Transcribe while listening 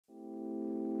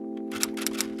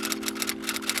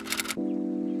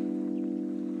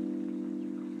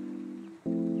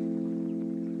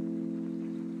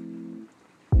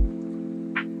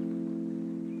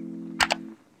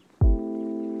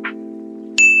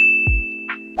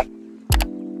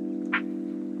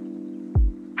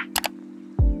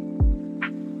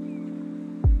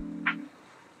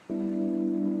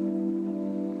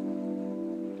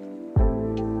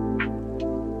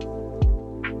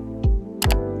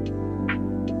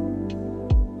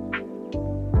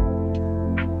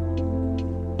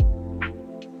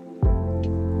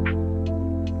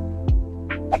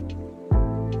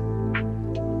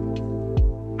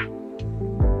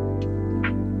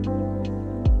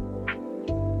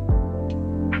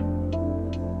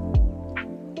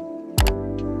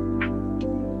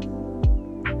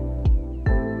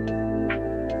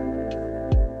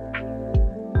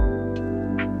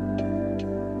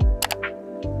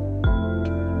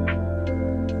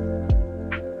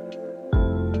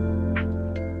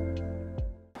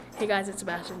Hey guys, it's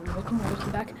Sebastian and welcome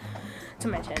back to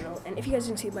my channel. And if you guys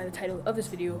didn't see by the title of this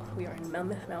video, we are in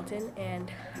Mammoth Mountain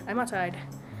and I'm outside.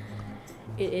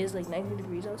 It is like 90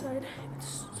 degrees outside.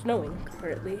 It's snowing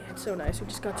currently. It's so nice. We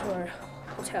just got to our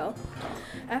hotel.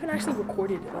 I haven't actually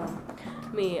recorded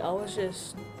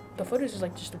the footage is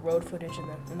like just the road footage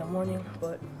in the morning,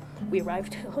 but we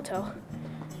arrived at the hotel.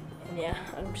 And yeah,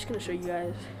 I'm just gonna show you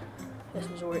guys this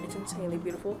resort. It's insanely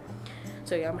beautiful.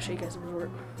 So yeah, I'm gonna show you guys the resort.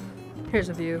 Here's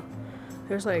the view.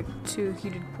 There's like 2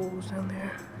 heated pools down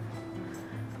there.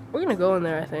 We're gonna go in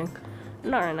there, I think.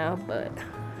 Not right now, but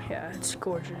yeah, it's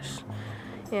gorgeous.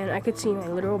 And I could see my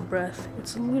literal breath.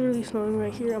 It's literally snowing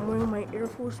right here. I'm wearing my Air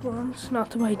Force Ones.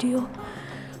 Not the ideal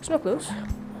snow clothes,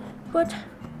 but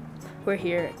we're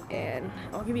here, and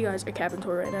I'll give you guys a cabin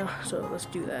tour right now. So let's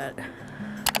do that.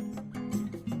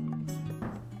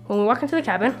 When we walk into the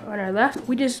cabin, on our left,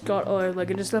 we just got all our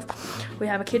luggage and stuff. We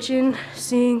have a kitchen,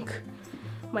 sink,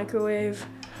 microwave,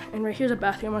 and right here's a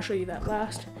bathroom. I'll show you that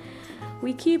last.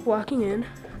 We keep walking in.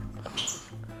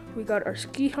 We got our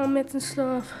ski helmets and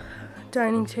stuff,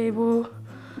 dining table,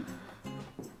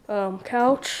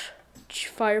 couch,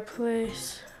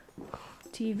 fireplace,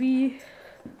 TV,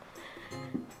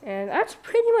 and that's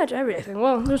pretty much everything.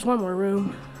 Well, there's one more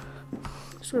room.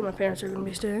 This is where my parents are gonna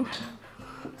be staying.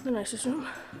 The nicest room.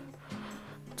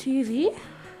 TV,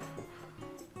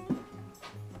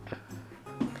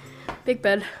 big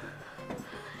bed,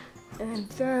 and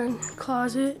then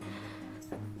closet,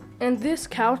 and this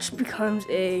couch becomes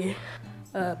a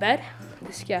bed.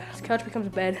 This couch becomes a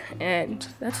bed, and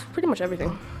that's pretty much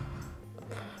everything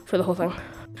for the whole thing.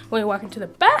 When you walk into the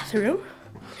bathroom,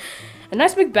 a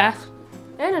nice big bath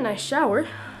and a nice shower,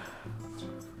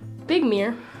 big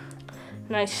mirror,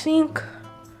 nice sink,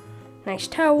 nice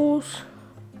towels,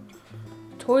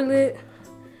 toilet,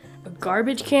 a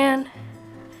garbage can,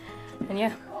 and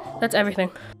yeah, that's everything.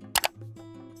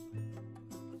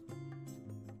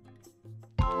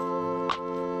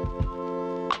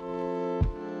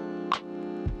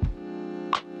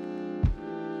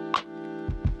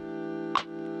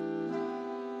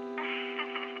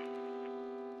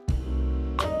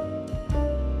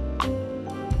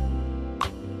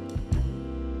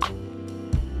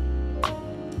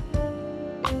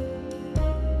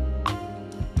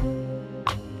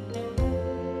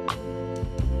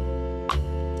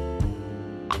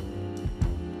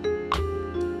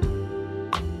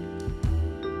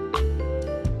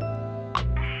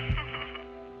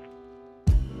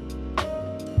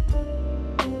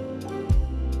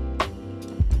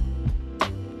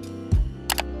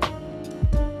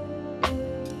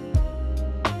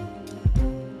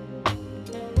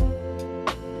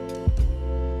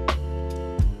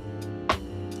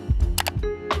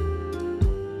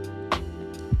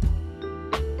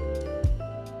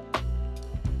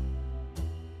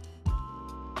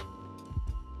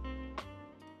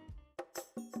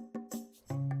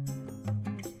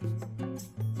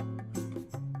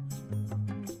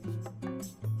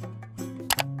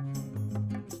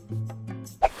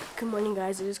 Good morning,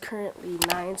 guys. It is currently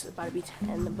 9, so it's about to be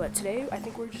 10, but today I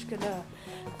think we're just gonna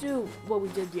do what we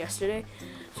did yesterday.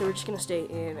 So we're just gonna stay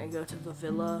in and go to the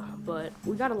villa, but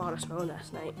we got a lot of snow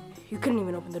last night. You couldn't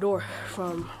even open the door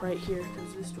from right here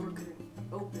because this door couldn't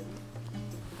open,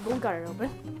 but we got it open.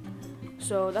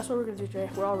 So that's what we're gonna do today.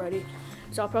 We're all ready,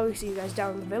 so I'll probably see you guys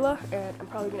down in the villa, and I'm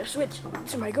probably gonna switch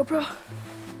to my GoPro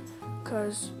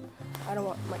because I don't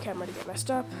want my camera to get messed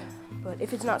up. But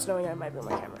if it's not snowing, I might bring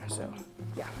my camera, so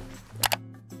yeah.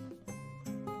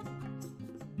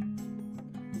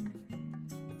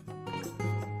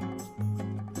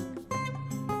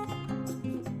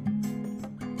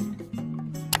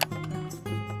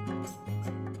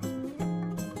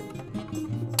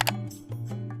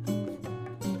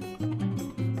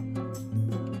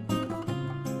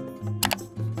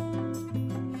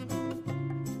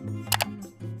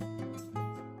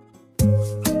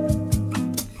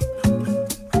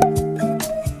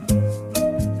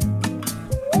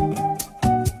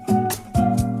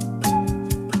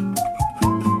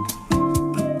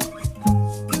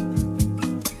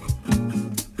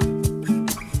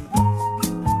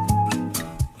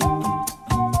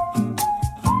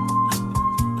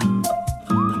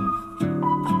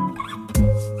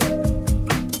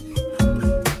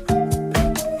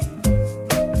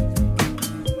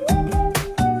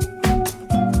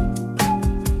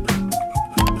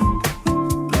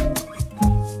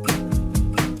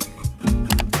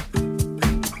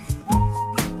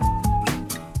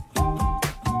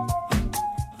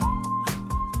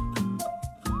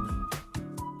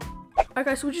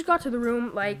 Okay, so we just got to the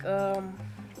room, like,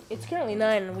 it's currently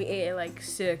 9 and we ate at like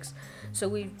 6. So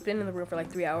we've been in the room for like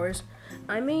 3 hours.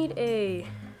 I made a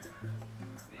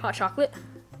hot chocolate.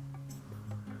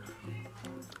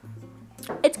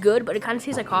 It's good, but it kind of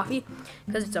tastes like coffee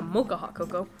because it's a mocha hot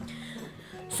cocoa.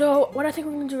 So what I think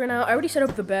we're gonna do right now, I already set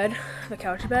up the bed, the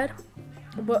couch bed,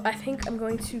 but I think I'm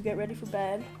going to get ready for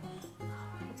bed.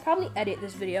 Probably edit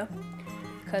this video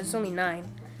because it's only 9.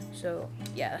 So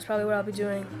yeah, that's probably what I'll be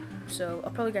doing. So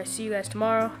I'll probably see you guys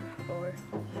tomorrow or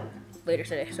later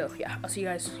today. So yeah, I'll see you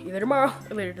guys either tomorrow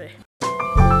or later today.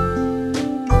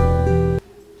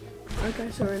 Alright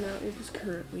guys, so right now it is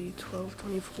currently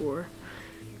 12:24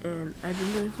 and I've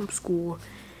been doing from school.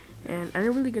 And I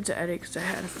didn't really get to edit because I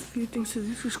had a few things to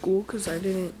do for school because I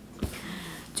didn't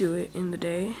do it in the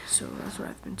day. So that's what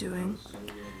I've been doing.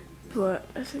 But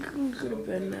I think I'm gonna go to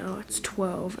bed now. It's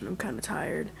 12 and I'm kind of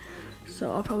tired.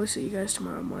 So I'll probably see you guys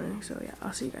tomorrow morning. So yeah,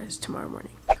 I'll see you guys tomorrow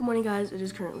morning. Good morning guys, it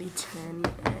is currently 10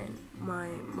 and my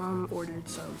mom ordered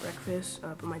some breakfast.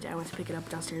 But my dad went to pick it up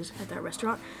downstairs at that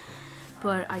restaurant.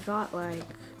 But I got like,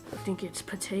 I think it's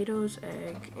potatoes,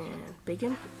 egg, and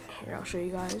bacon. Here, I'll show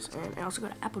you guys. And I also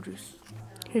got apple juice.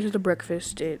 Here's the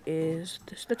breakfast. It is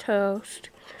just the toast,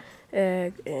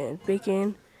 egg, and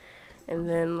bacon. And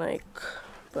then like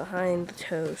behind the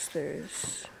toast,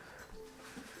 there's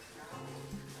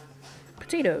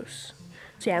potatoes.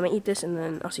 So yeah, I'm gonna eat this and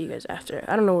then I'll see you guys after.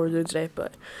 I don't know what we're doing today,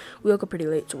 but we woke up pretty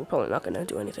late, so we're probably not gonna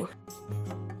do anything.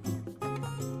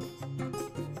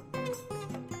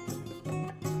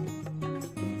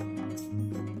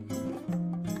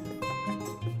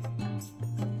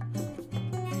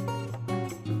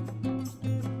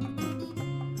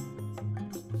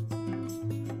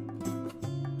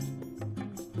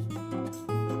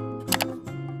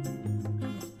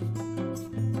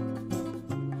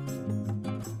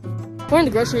 We're in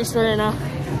the grocery store right now.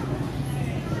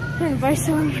 We're gonna buy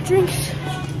some drinks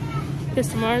because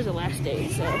tomorrow's the last day,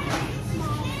 so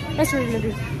that's what we're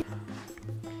gonna do.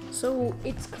 So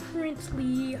it's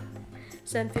currently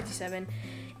 7:57,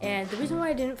 and the reason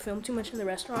why I didn't film too much in the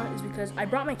restaurant is because I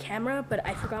brought my camera, but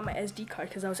I forgot my SD card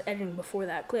because I was editing before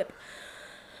that clip.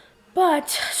 But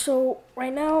so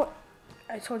right now,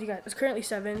 I told you guys it's currently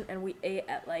 7, and we ate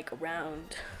at like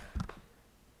around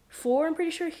 4. I'm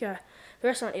pretty sure. Yeah. The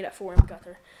restaurant ate at 4 and we got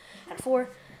there at 4.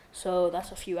 So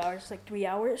that's a few hours, like 3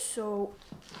 hours. So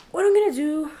what I'm gonna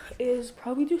do is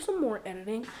probably do some more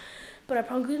editing. But I'm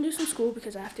probably gonna do some school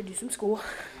because I have to do some school.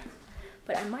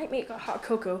 But I might make a hot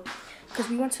cocoa because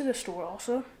we went to the store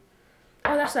also.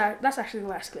 Oh, that's actually the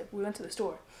last clip. We went to the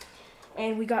store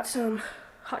and we got some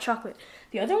hot chocolate.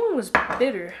 The other one was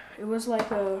bitter. It was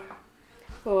like a,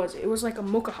 what was it? It was like a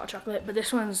mocha hot chocolate, but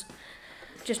this one's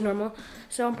just normal.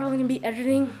 So I'm probably gonna be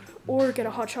editing or get a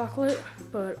hot chocolate,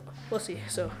 but we'll see.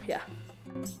 So yeah.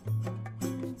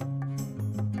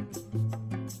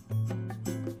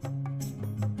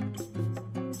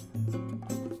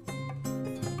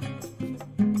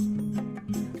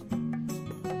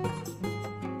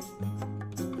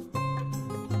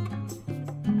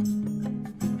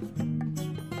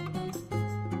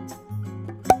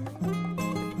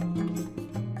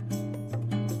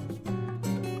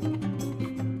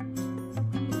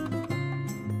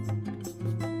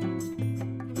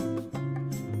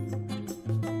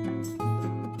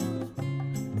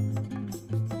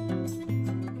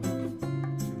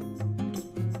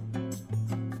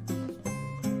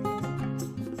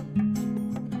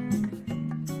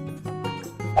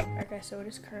 So it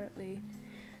is currently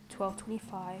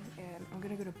 12:25 and I'm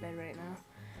gonna go to bed right now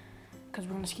because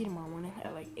we're gonna ski tomorrow morning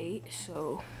at like 8.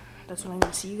 So that's when I'm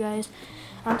gonna see you guys.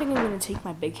 I don't think I'm gonna take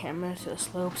my big camera to the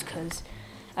slopes because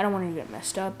I don't want to get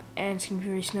messed up and it's gonna be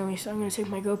very snowy. So I'm gonna take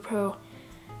my GoPro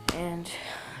and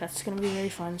that's gonna be very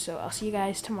fun. So I'll see you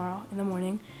guys tomorrow in the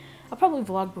morning. I'll probably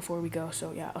vlog before we go.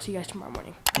 So yeah, I'll see you guys tomorrow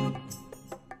morning.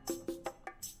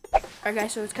 Alright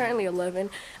guys, so it's currently 11 and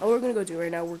what we're gonna go do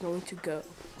right now, we're going to go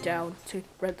down to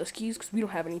rent the skis because we don't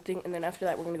have anything, and then after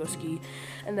that we're gonna go ski,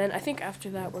 and then I think after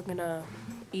that we're gonna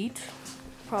eat,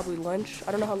 probably lunch.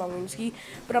 I don't know how long we're gonna ski,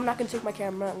 but I'm not gonna take my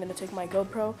camera. I'm gonna take my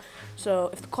GoPro, so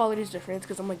if the quality is different, it's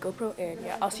because I'm my GoPro, and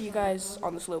yeah, I'll see you guys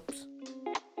on the slopes.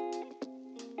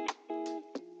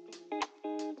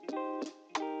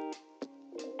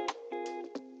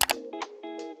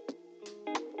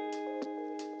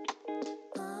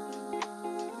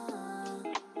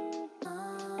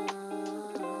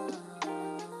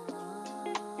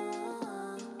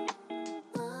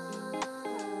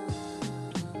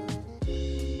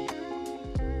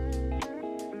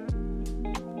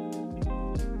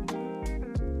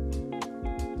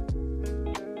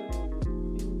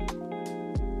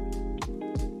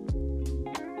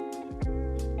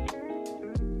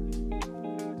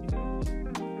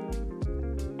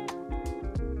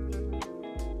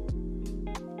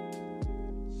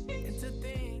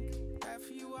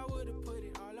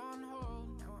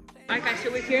 Alright guys,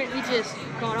 so we just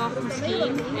got off from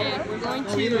skiing and we're going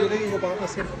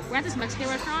to, we're at this Mexican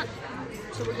restaurant,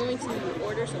 so we're going to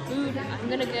order some food. I'm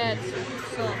gonna get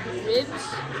some ribs,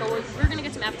 but we're gonna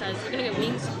get some appetizers. We're gonna get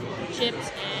wings,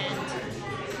 chips,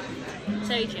 and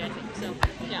ceviche, I think. So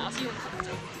yeah, I'll see you.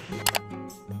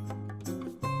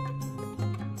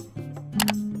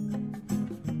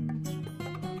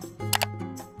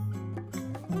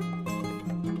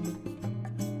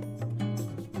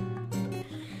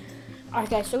 Alright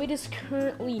guys, so it is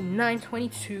currently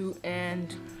 9:22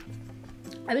 and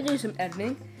I've been doing some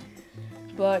editing,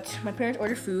 but my parents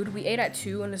ordered food. We ate at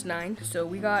 2 and it's 9, so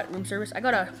we got room service. I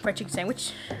got a fried chicken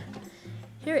sandwich.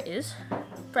 Here it is.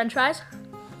 French fries.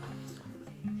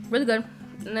 Really good.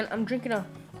 And then I'm drinking a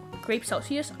grape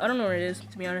Celsius. I don't know what it is,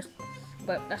 to be honest,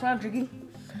 but that's what I'm drinking.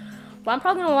 But I'm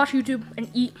probably gonna watch YouTube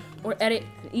and eat, or edit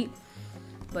and eat.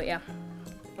 But yeah,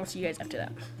 I'll see you guys after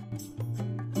that.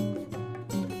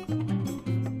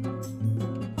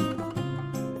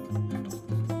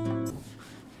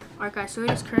 Alright guys, so it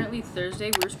is currently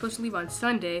Thursday. We were supposed to leave on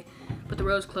Sunday, but the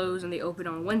roads closed and they opened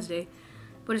on Wednesday.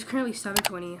 But it's currently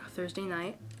 7:20 Thursday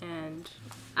night, and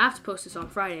I have to post this on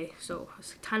Friday, so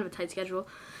it's kind of a tight schedule.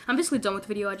 I'm basically done with the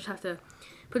video. I just have to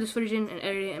put this footage in and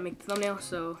edit it and make the thumbnail,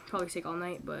 so probably take all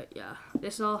night, but yeah,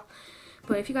 this is all.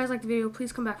 But if you guys like the video,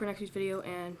 please come back for next week's video,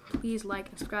 and please like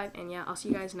and subscribe, and yeah, I'll see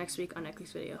you guys next week on next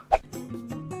week's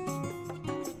video.